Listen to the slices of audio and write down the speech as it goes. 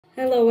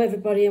Hello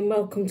everybody and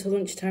welcome to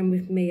Lunchtime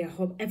with me. I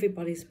hope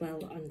everybody's well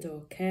and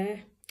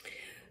okay.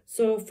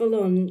 So for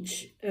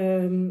lunch,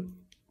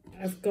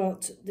 I've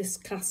got this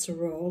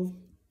casserole.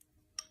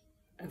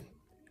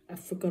 I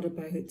forgot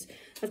about.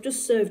 I've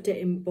just served it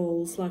in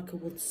bowls like I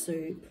would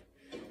soup.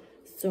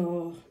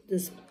 So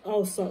there's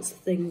all sorts of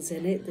things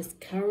in it. There's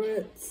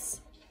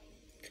carrots.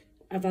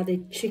 I've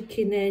added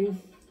chicken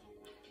in.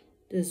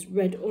 There's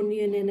red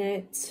onion in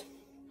it.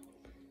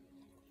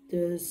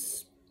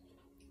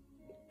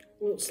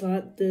 Looks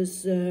like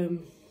there's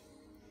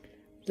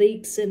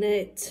leeks in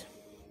it,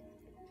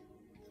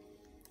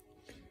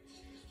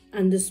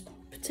 and there's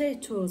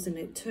potatoes in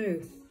it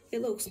too.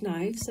 It looks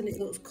nice and it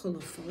looks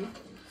colourful.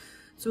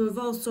 So we've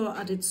also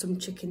added some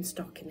chicken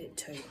stock in it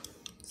too.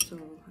 So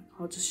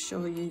I'll just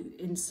show you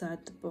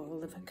inside the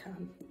bowl if I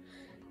can.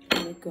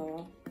 There we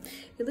go.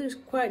 It looks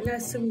quite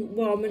nice and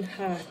warm and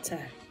hearty.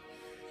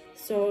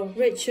 So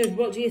Richard,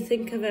 what do you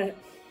think of it?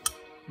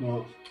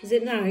 What? Is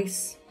it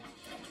nice?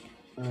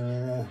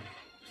 I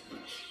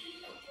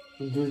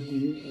just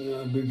eat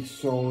a big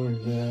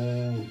solid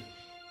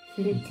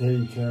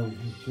potato,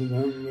 which I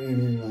don't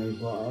really like,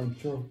 but I'll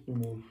chop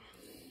them up.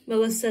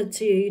 Well, I said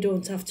to you, you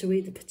don't have to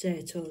eat the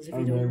potatoes if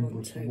you don't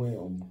want to. I'm able to wait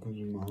on because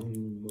I'm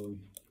hungry.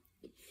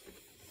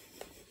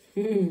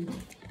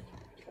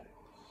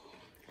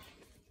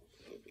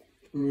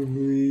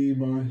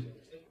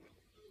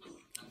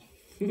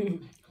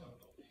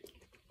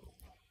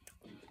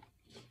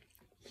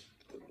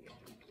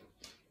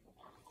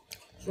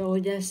 So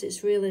yes,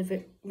 it's really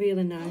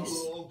nice.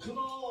 Oh, come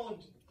on!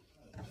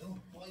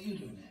 What are you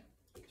doing there?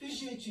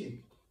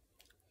 Visiting.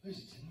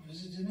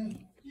 Visiting who?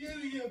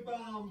 You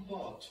barn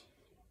pot.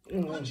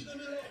 Aren't you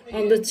gonna let me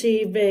On the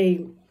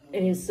TV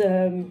is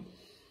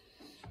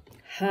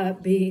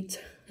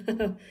Heartbeat.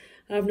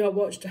 I've not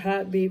watched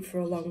Heartbeat for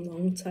a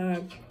long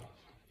time.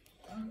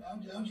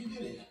 How'd you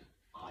get it?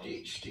 I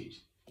itched it.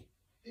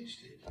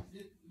 Itched it?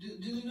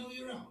 Did they know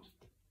you're out?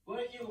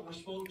 Weren't you? I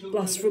spoke to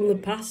Blast from the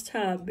Past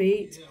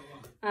Heartbeat.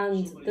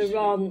 And they're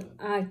on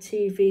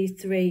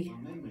ITV3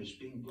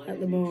 at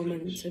the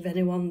moment, if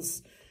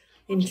anyone's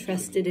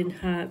interested in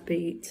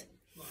Heartbeat.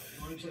 You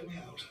want to take me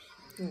out?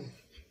 No,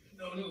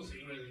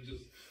 nothing really,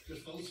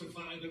 just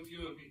falsified a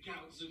few of your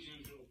counts as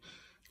usual.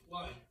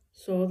 Why?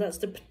 So that's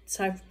the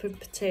type of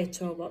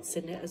potato what's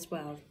in it as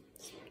well.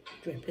 It's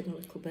dripping a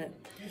little bit.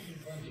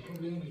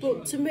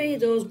 But to me,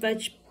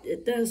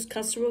 those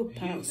casserole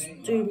parts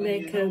do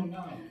make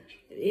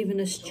even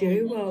a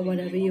stew or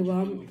whatever you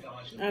want.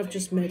 I've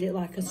just made it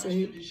like a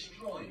soup.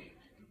 Destroy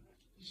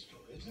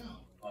it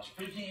out. By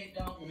splitting it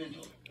down the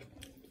middle.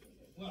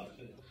 Well,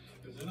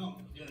 if they're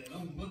not getting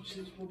on much,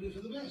 it's probably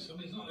for the best. I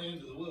mean, it's not the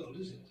end of the world,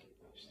 is it?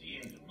 It's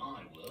the end of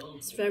my world.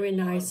 It's very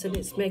nice and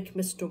it's making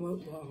my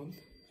stomach warm.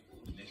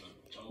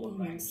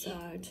 Warm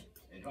inside.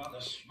 They'd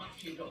rather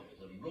smash it up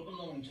than rub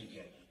along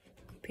together.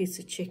 Piece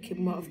of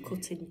chicken what I've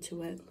cut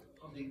into it.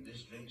 I think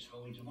this drink's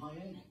going to my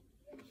head.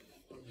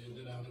 You've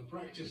been out of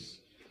practice.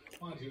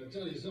 Mind you, I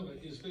tell you something,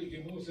 you're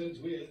speaking more sense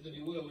with it than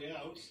you were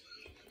without.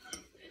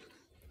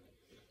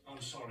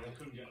 I'm sorry, I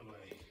couldn't get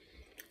away.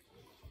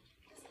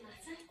 Doesn't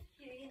matter.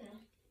 Here, you know.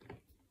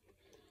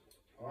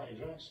 I like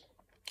your dress.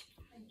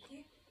 Thank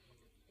you.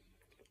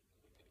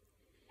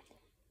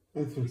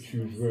 I thought she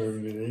was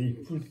wearing an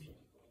apron.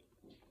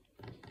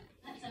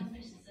 That's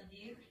ambitious of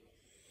you.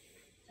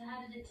 So how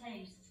did it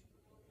taste?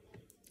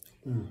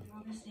 Oh. You're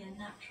obviously a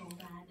natural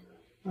dad.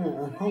 I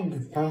can't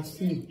get past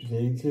these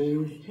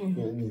potatoes. Get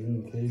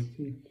anything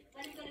tasty.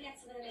 When are you going to get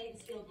some of the maiden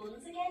steel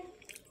buns again?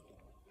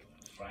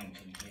 Frank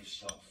and Cliff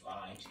stop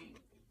fighting.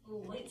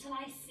 Oh, wait till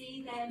I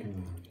see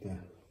them.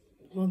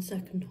 1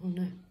 second,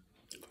 honey.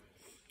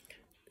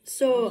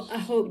 So I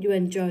hope you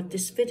enjoyed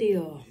this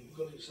video. You've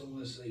got it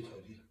somewhere safe,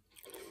 have you?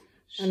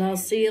 And I'll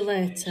see you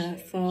later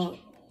for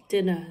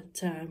dinner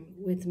time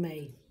with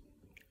me.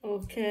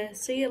 Okay,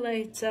 see you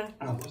later.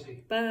 Bye. I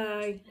think.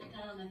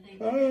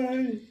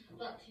 Bye.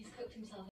 But he's cooked himself.